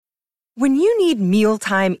When you need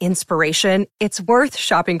mealtime inspiration, it's worth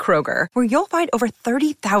shopping Kroger, where you'll find over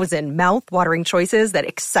 30,000 mouth-watering choices that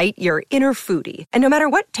excite your inner foodie. And no matter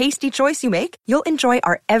what tasty choice you make, you'll enjoy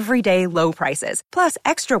our everyday low prices, plus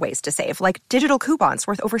extra ways to save, like digital coupons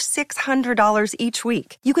worth over $600 each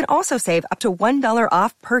week. You can also save up to $1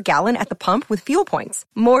 off per gallon at the pump with fuel points.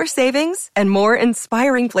 More savings and more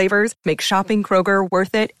inspiring flavors make shopping Kroger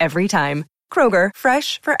worth it every time. Kroger,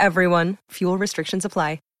 fresh for everyone. Fuel restrictions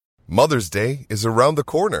apply. Mother's Day is around the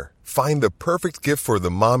corner. Find the perfect gift for the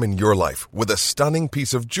mom in your life with a stunning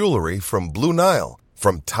piece of jewelry from Blue Nile.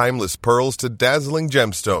 From timeless pearls to dazzling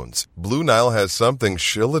gemstones, Blue Nile has something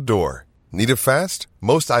she'll adore. Need it fast?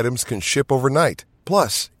 Most items can ship overnight.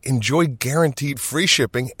 Plus, enjoy guaranteed free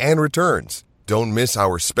shipping and returns. Don't miss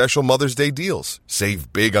our special Mother's Day deals.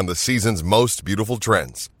 Save big on the season's most beautiful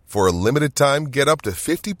trends. For a limited time, get up to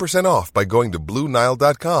 50% off by going to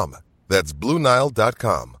BlueNile.com. That's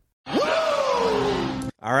BlueNile.com.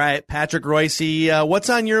 All right, Patrick Royce, what's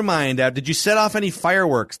on your mind? Did you set off any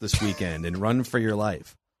fireworks this weekend and run for your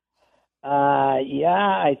life? Yeah,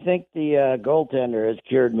 I think the goaltender has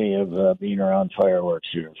cured me of being around fireworks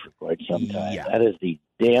here for quite some time. Yeah. That is the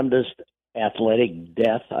damnedest athletic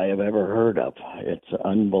death I have ever heard of. It's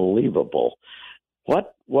unbelievable.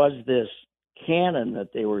 What was this cannon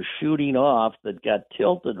that they were shooting off that got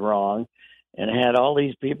tilted wrong and had all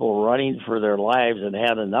these people running for their lives and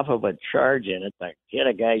had enough of a charge in it to hit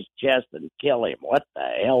a guy's chest and kill him? What the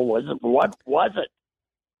hell was it? What was it?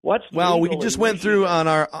 Well, we just went through on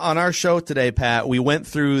our show today, Pat. We went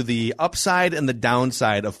through the upside and the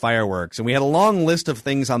downside of fireworks, and we had a long list of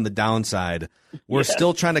things on the downside. We're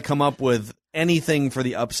still trying to come up with anything for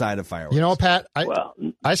the upside of fireworks. You know, Pat,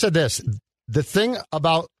 I said this. The thing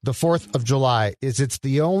about the 4th of July is it's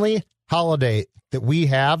the only holiday that we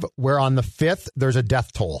have where on the 5th there's a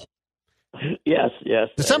death toll. Yes.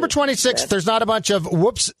 December 26th, there's not a bunch of,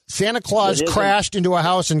 whoops, Santa Claus crashed into a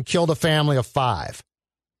house and killed a family of 5.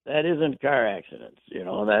 That isn't car accidents. You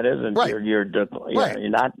know, that isn't right. You're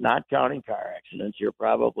not counting car accidents. You're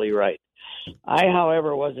probably right. I,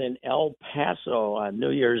 however, was in El Paso on New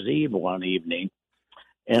Year's Eve one evening,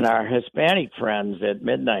 and our Hispanic friends at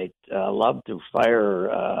midnight love to fire,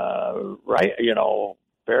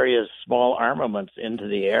 various small armaments into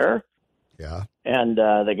the air. Yeah. And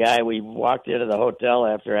the guy, we walked into the hotel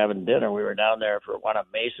after having dinner. We were down there for one of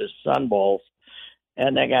Mesa's Sun Bowls.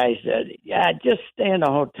 And the guy said, yeah, just stay in the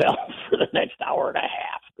hotel for the next hour and a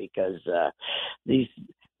half because these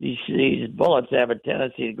bullets have a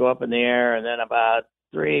tendency to go up in the air, and then about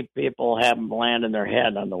 3 people have them land in their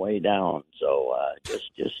head on the way down. So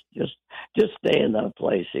just stay in the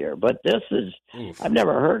place here. But this is, I've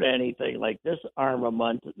never heard anything like this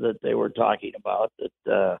armament that they were talking about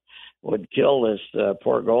that would kill this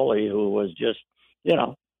poor goalie who was just,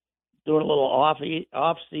 doing a little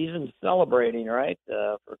off-season celebrating, right,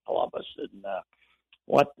 for Columbus. And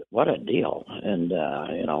what a deal. And,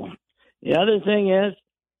 the other thing is,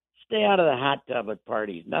 stay out of the hot tub at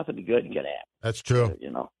parties. Nothing good can happen. That's true.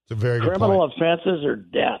 It's a very good criminal point. offenses or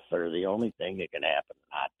death are the only thing that can happen in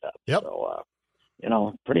a hot tub. Yep.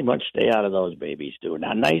 So, pretty much stay out of those babies, too.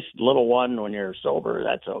 Now, nice little one when you're sober,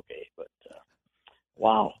 that's okay. But,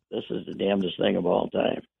 wow, this is the damnedest thing of all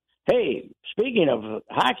time. Hey, speaking of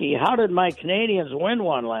hockey, how did my Canadians win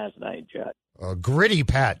one last night, Judd? Gritty,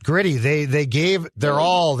 Pat. Gritty. They gave their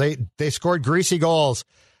all. They scored greasy goals.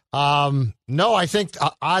 No, I think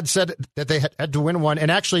Odd said that they had to win one.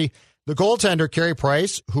 And actually, the goaltender, Carey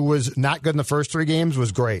Price, who was not good in the first 3 games,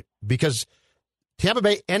 was great because Tampa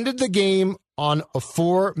Bay ended the game on a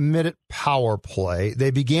 4-minute power play.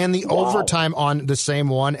 They began the overtime on the same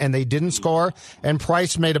one, and they didn't score. And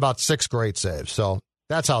Price made about 6 great saves. So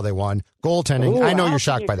that's how they won. Goaltending. Ooh, I know you're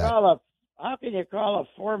shocked by that. How can you call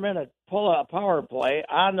a 4-minute power play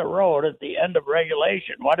on the road at the end of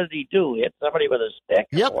regulation? What did he do? Hit somebody with a stick?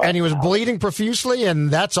 Yep, and he was bleeding profusely,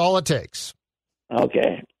 and that's all it takes.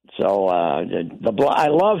 Okay, so I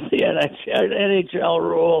love the NHL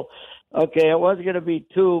rule. Okay, it was going to be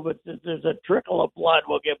 2, but since there's a trickle of blood,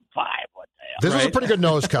 we'll give him 5. What the hell? This was a pretty good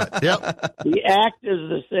nose cut. Yep. The act is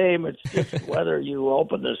the same. It's just whether you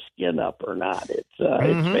open the skin up or not. It's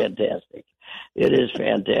fantastic. It is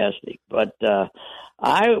fantastic. But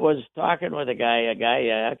I was talking with a guy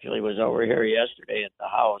actually was over here yesterday at the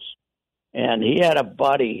house, and he had a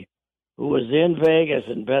buddy who was in Vegas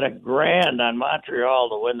and bet $1,000 on Montreal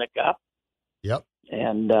to win the Cup. Yep.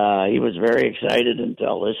 And he was very excited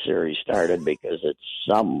until this series started because it's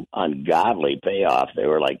some ungodly payoff. They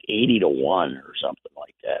were like 80-1 or something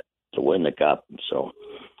like that to win the Cup. So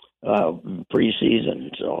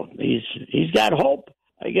preseason. So he's got hope.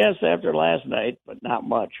 I guess after last night, but not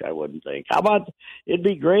much, I wouldn't think. How about, it'd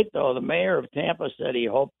be great, though. The mayor of Tampa said he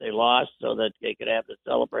hoped they lost so that they could have the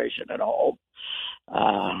celebration at home.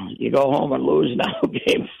 You go home and lose now,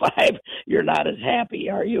 Game 5, you're not as happy,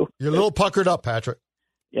 are you? You're a little puckered up, Patrick.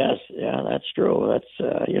 Yes, yeah, that's true. That's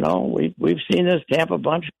we've seen this Tampa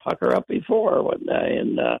bunch pucker up before when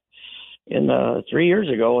in 3 years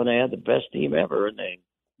ago when they had the best team ever, and they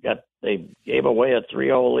gave away a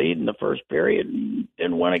 3-0 lead in the first period and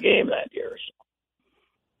didn't win a game that year.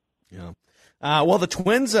 So. Yeah. Well, the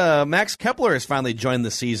Twins, Max Kepler has finally joined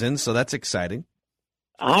the season, so that's exciting.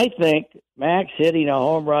 I think Max hitting a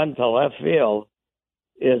home run to left field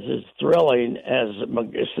is as thrilling as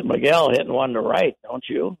Miguel hitting one to right, don't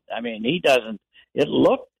you? I mean, he doesn't. It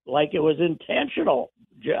looked like it was intentional,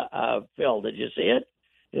 Phil. Did you see it?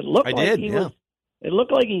 It looked It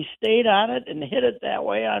looked like he stayed on it and hit it that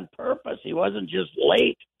way on purpose. He wasn't just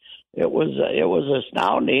late. It was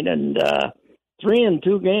astounding. And 3 in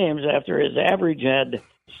 2 games after his average had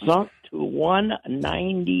sunk to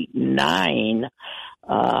 199.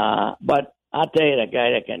 But I'll tell you, the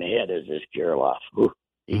guy that can hit is this Kirilloff.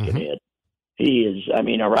 He can hit. He is. I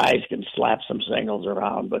mean, Arise can slap some singles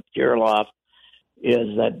around, but Kirilloff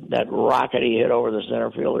is that rocket he hit over the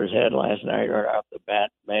center fielder's head last night right off the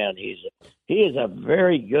bat. Man, he is a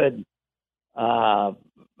very good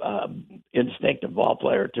instinctive ball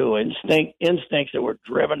player too. Instincts that were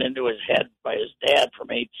driven into his head by his dad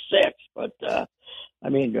from age 6. But I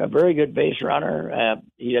mean, a very good base runner.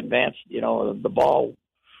 He advanced, the ball.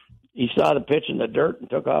 He saw the pitch in the dirt and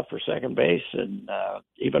took off for second base. And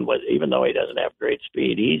even though he doesn't have great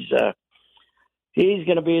speed, he's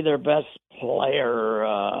going to be their best player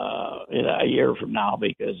in a year from now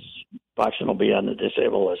because Buxton will be on the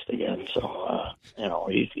disabled list again. So,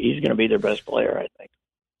 he's going to be their best player, I think.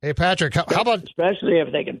 Hey, Patrick, how about... Especially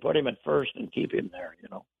if they can put him at first and keep him there,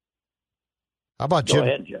 How about Go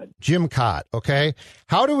ahead, Judd. Jim Cott, okay?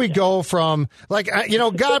 How do we go from,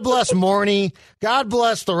 God bless Morney, God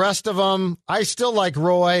bless the rest of them. I still like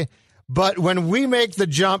Roy. But when we make the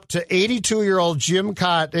jump to 82-year-old Jim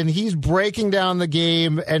Cott and he's breaking down the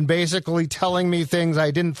game and basically telling me things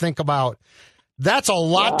I didn't think about, that's a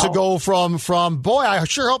lot to go from, boy, I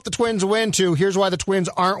sure hope the Twins win, to here's why the Twins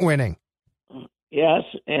aren't winning. Yes,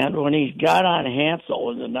 and when he got on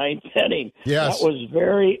Hansel in the 9th inning, that was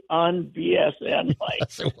very un-BSN-like.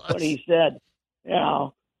 Yes, when he said,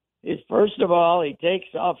 first of all, he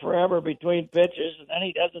takes off forever between pitches, and then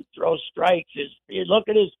he doesn't throw strikes. You look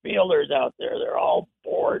at his fielders out there; they're all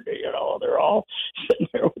bored. They're all sitting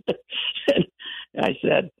there with and I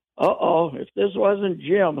said, if this wasn't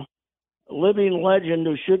Jim, a living legend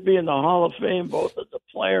who should be in the Hall of Fame, both as a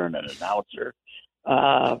player and an announcer,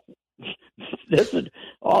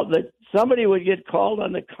 somebody would get called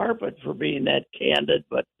on the carpet for being that candid.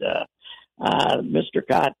 But Mr.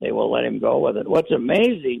 Cott, they will let him go with it. What's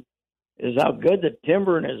amazing is how good the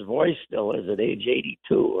timbre in his voice still is at age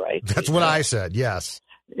 82, right? That's what I said, yes.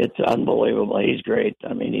 It's unbelievable. He's great.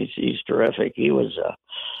 I mean, he's terrific. He was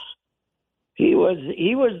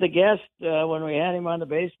the guest when we had him on the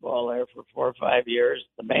baseball there for 4 or 5 years.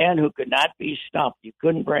 The man who could not be stumped. You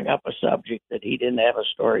couldn't bring up a subject that he didn't have a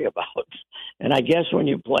story about. And I guess when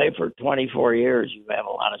you play for 24 years, you have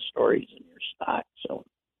a lot of stories in your stock. So.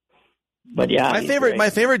 But yeah, my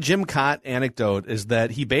favorite Jim Cott anecdote is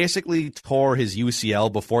that he basically tore his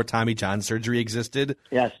UCL before Tommy John surgery existed.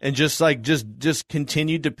 Yes, and just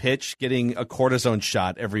continued to pitch, getting a cortisone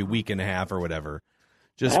shot every week and a half or whatever.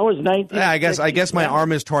 That was 19. Yeah, I guess my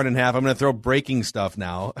arm is torn in half. I'm going to throw breaking stuff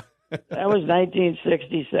now. That was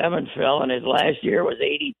 1967, Phil, and his last year was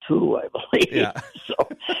 82, I believe. Yeah. So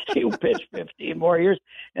he pitched 15 more years.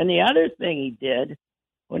 And the other thing he did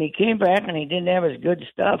when he came back and he didn't have his good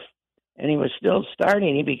stuff, and he was still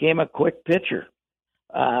starting, he became a quick pitcher.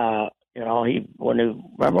 That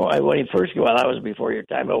was before your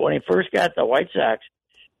time, but when he first got the White Sox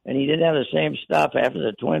and he didn't have the same stuff after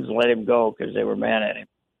the Twins let him go because they were mad at him,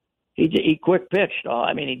 he quick pitched.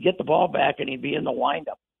 I mean, he'd get the ball back and he'd be in the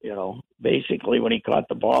windup. Basically when he caught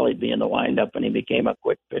the ball, he'd be in the windup, and he became a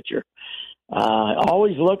quick pitcher.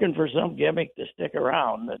 Always looking for some gimmick to stick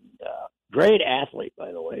around. And great athlete,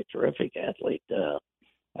 by the way, terrific athlete.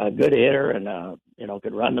 A good hitter, and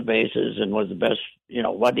could run the bases, and was the best.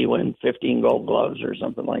 What did he win? 15 Gold Gloves or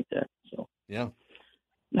something like that. So yeah.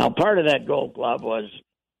 Now part of that Gold Glove was,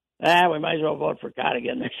 we might as well vote for Cott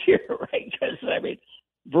again this year, right? Because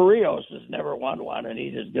Barrios has never won one, and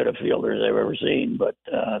he's as good a fielder as I've ever seen. But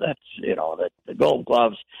that's that the Gold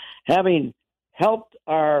Gloves, having helped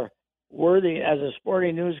our worthy as a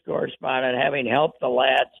sporting news correspondent, having helped the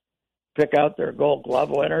lads pick out their Gold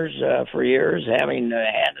Glove winners for years, having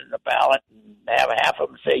handed the ballot and have half of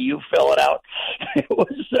them say, "You fill it out." It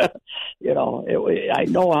was, I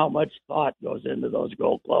know how much thought goes into those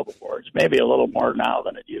Gold Glove awards. Maybe a little more now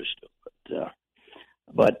than it used to,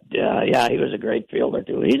 but yeah, he was a great fielder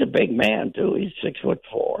too. He's a big man too. He's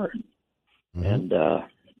 6'4", and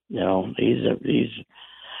he's.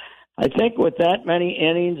 I think with that many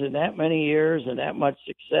innings and that many years and that much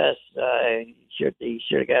success, he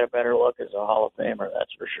should have got a better look as a Hall of Famer.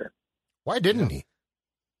 That's for sure. Why didn't he?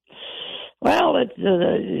 Well, it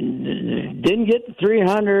didn't get to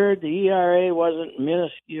 300. The ERA wasn't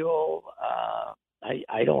minuscule.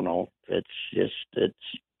 I don't know. It's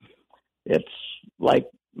like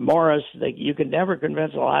Morris. You can never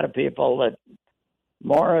convince a lot of people that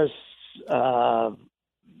Morris. The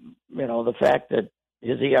fact that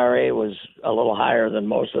his ERA was a little higher than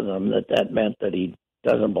most of them, that meant that he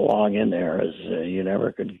doesn't belong in there. As you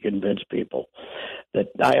never could convince people that.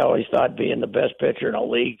 I always thought being the best pitcher in a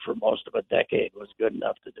league for most of a decade was good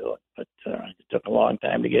enough to do it, but it took a long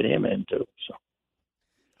time to get him in too. So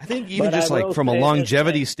I think even just like from a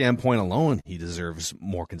longevity standpoint alone, he deserves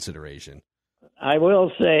more consideration. I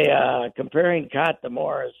will say comparing Cott to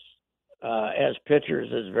Morris as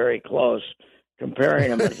pitchers is very close. Comparing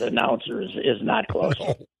them as announcers is not close.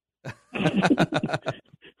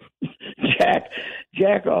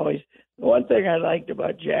 Jack always. The one thing I liked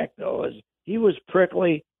about Jack though is he was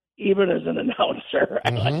prickly even as an announcer. I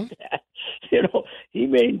like that. He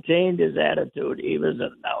maintained his attitude even as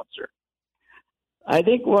an announcer. I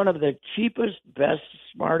think one of the cheapest, best,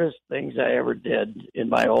 smartest things I ever did in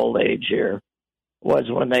my old age here was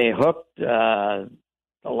when they hooked the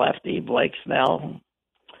lefty Blake Snell.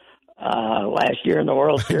 Last year in the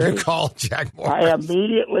World Series. You called Jack Morris. I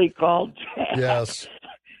immediately called Jack. Yes.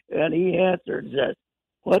 And he answered and said,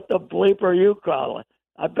 "What the bleep are you calling?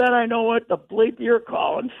 I bet I know what the bleep you're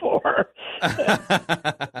calling for."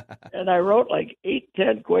 And I wrote like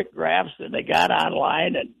 8-10 quick graphs, and they got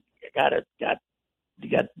online and got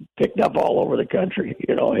picked up all over the country.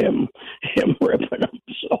 Him ripping them.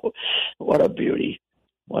 So what a beauty.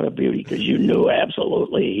 What a beauty, because you knew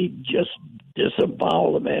absolutely he just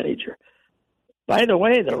disemboweled the manager. By the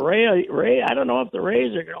way, the Ray, I don't know if the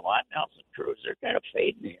Rays are going to want Nelson Cruz. They're kind of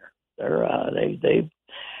fading here. They've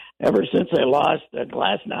ever since they lost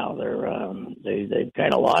Glasnow, they've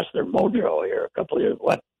kind of lost their mojo here.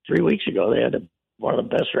 3 weeks ago they had one of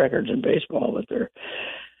the best records in baseball, but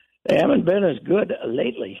they haven't been as good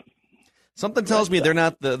lately. Something tells me they're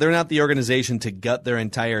not the organization to gut their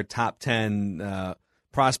entire top 10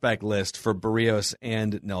 prospect list for Barrios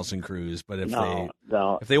and Nelson Cruz, but if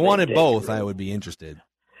they wanted both, I would be interested.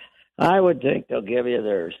 I would think they'll give you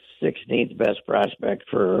their 16th best prospect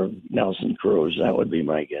for Nelson Cruz. That would be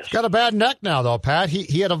my guess. He's got a bad neck now, though, Pat.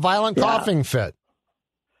 He had a violent coughing fit.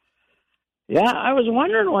 Yeah, I was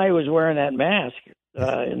wondering why he was wearing that mask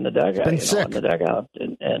in the dugout. Been sick. In the dugout,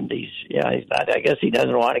 and he's not. I guess he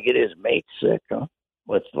doesn't want to get his mate sick. Huh?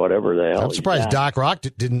 With whatever the hell. I'm surprised Doc Rock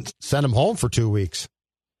didn't send him home for 2 weeks.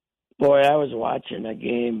 Boy, I was watching a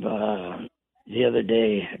game the other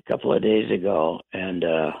day, a couple of days ago, and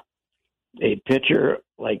a pitcher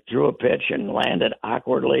threw a pitch and landed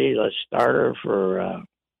awkwardly. The starter for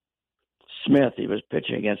Smith, he was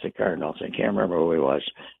pitching against the Cardinals. I can't remember where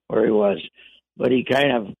he was, but he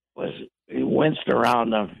kind of he winced around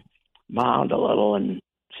the mound a little and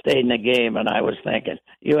stayed in the game. And I was thinking,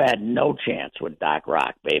 you had no chance with Doc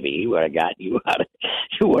Rock, baby. He would have gotten you out.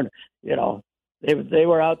 You would, They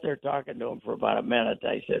were out there talking to him for about a minute.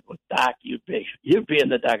 I said, "Well, Doc, you'd be in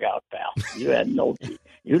the dugout, pal. You'd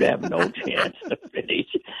have no chance to finish."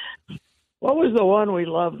 What was the one we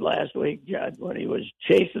loved last week, Judd, when he was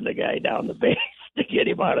chasing the guy down the base to get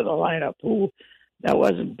him out of the lineup? That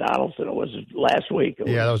wasn't Donaldson. It was last week.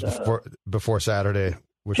 That was before Saturday.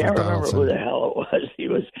 Can't remember who the hell it was.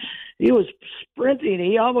 He was sprinting.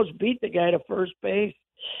 He almost beat the guy to first base.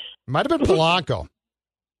 Might have been Polanco.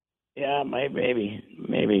 Yeah, maybe.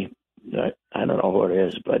 I don't know who it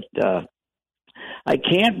is, but I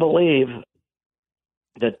can't believe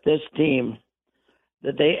that this team,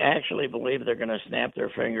 that they actually believe they're going to snap their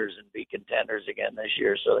fingers and be contenders again this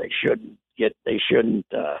year. So they shouldn't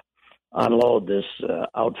unload this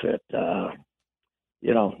outfit. That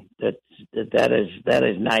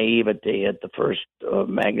is naivety at the first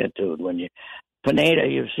magnitude. Pineda,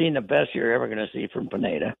 you've seen the best you're ever going to see from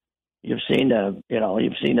Pineda. You've seen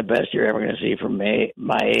the best you're ever going to see from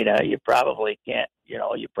Maeda. You probably can't,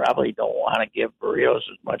 you probably don't want to give Barrios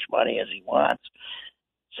as much money as he wants.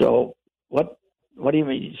 So what do you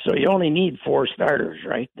mean? So you only need 4 starters,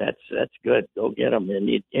 right? That's good. Go get them.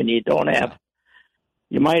 And you don't have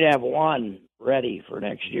you might have one ready for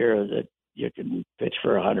next year that you can pitch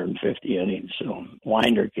for 150 innings. So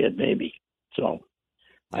Winder kid maybe. So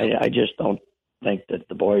I just don't think that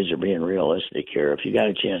the boys are being realistic here. If you got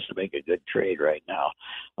a chance to make a good trade right now,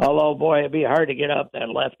 although boy, it'd be hard to get up that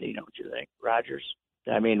lefty, don't you think, Rogers?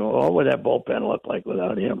 I mean, what would that bullpen look like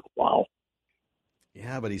without him? Wow.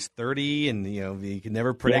 Yeah, but he's 30, and you can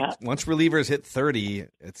never predict. Yeah. Once relievers hit 30,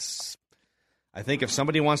 I think if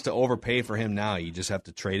somebody wants to overpay for him now, you just have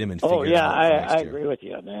to trade him and figure it out. I agree with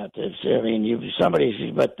you on that.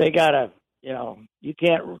 But they gotta, you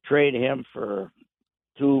can't trade him for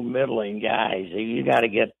two middling guys. You got to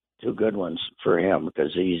get two good ones for him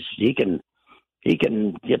because he can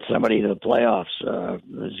get somebody to the playoffs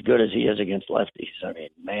as good as he is against lefties. I mean,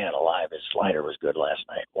 man alive, his slider was good last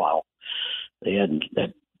night. Wow. They had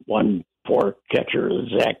that one poor catcher,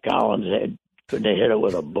 Zach Collins, couldn't have hit it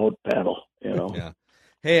with a boat paddle, Yeah.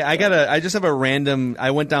 Hey, I just have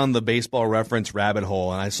I went down the Baseball Reference rabbit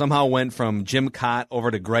hole, and I somehow went from Jim Cott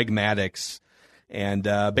over to Greg Maddux, and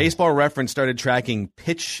Baseball Reference started tracking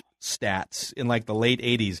pitch stats in like the late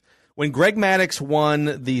 80s. When Greg Maddux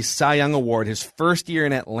won the Cy Young Award his first year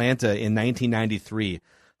in Atlanta in 1993,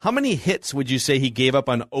 how many hits would you say he gave up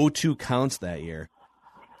on 0-2 counts that year?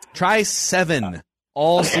 Try 7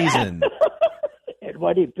 all season. And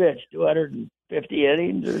what he pitched, 250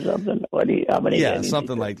 innings or something? How many innings? Yeah,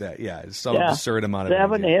 something like that. Yeah, it's some absurd amount of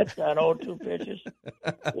 7 hits on 0-2 pitches.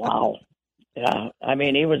 Wow. Yeah, I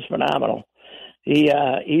mean, he was phenomenal. He's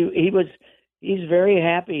very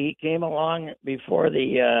happy he came along before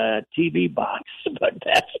the TV box, but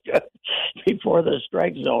that's good. Before the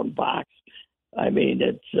strike zone box. I mean,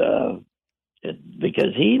 it's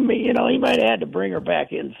because he might have had to bring her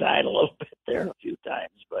back inside a little bit there a few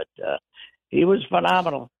times, but he was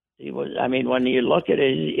phenomenal. He was. I mean, when you look at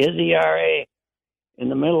his ERA in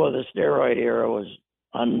the middle of the steroid era was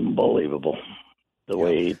unbelievable. The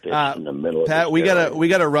way he pitched in the middle. Pat, of we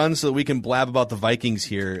gotta run so that we can blab about the Vikings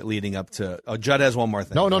here leading up to. Oh, Judd has one more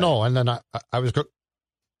thing. No, and then I was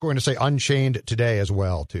going to say Unchained today as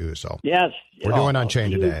well too. So yes, we're doing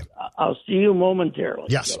Unchained today. I'll see you momentarily.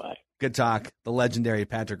 Yes. Bye-bye. Good talk. The legendary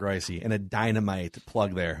Patrick Royce and a dynamite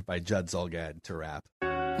plug there by Judd Zulgad to wrap.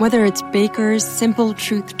 Whether it's Baker's Simple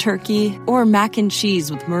Truth Turkey or mac and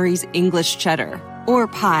cheese with Murray's English Cheddar or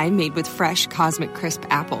pie made with fresh Cosmic Crisp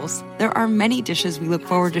apples, there are many dishes we look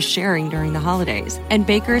forward to sharing during the holidays. And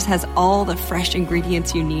Baker's has all the fresh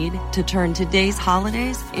ingredients you need to turn today's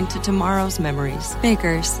holidays into tomorrow's memories.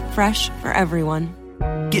 Baker's, fresh for everyone.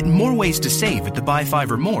 Get more ways to save at the Buy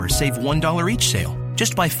 5 or More Save $1 each sale.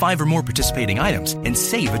 Just buy 5 or more participating items and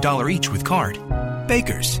save $1 each with card.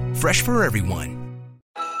 Baker's, fresh for everyone.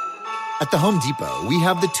 At the Home Depot, we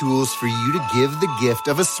have the tools for you to give the gift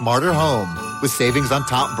of a smarter home with savings on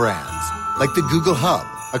top brands, like the Google Hub,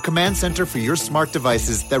 a command center for your smart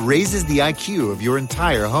devices that raises the IQ of your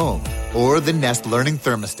entire home, or the Nest Learning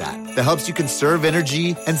Thermostat that helps you conserve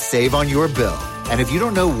energy and save on your bill. And if you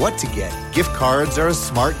don't know what to get, gift cards are a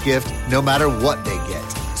smart gift no matter what they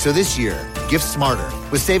get. So this year, gift smarter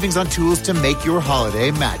with savings on tools to make your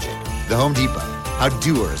holiday magic. The Home Depot, how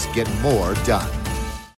doers get more done.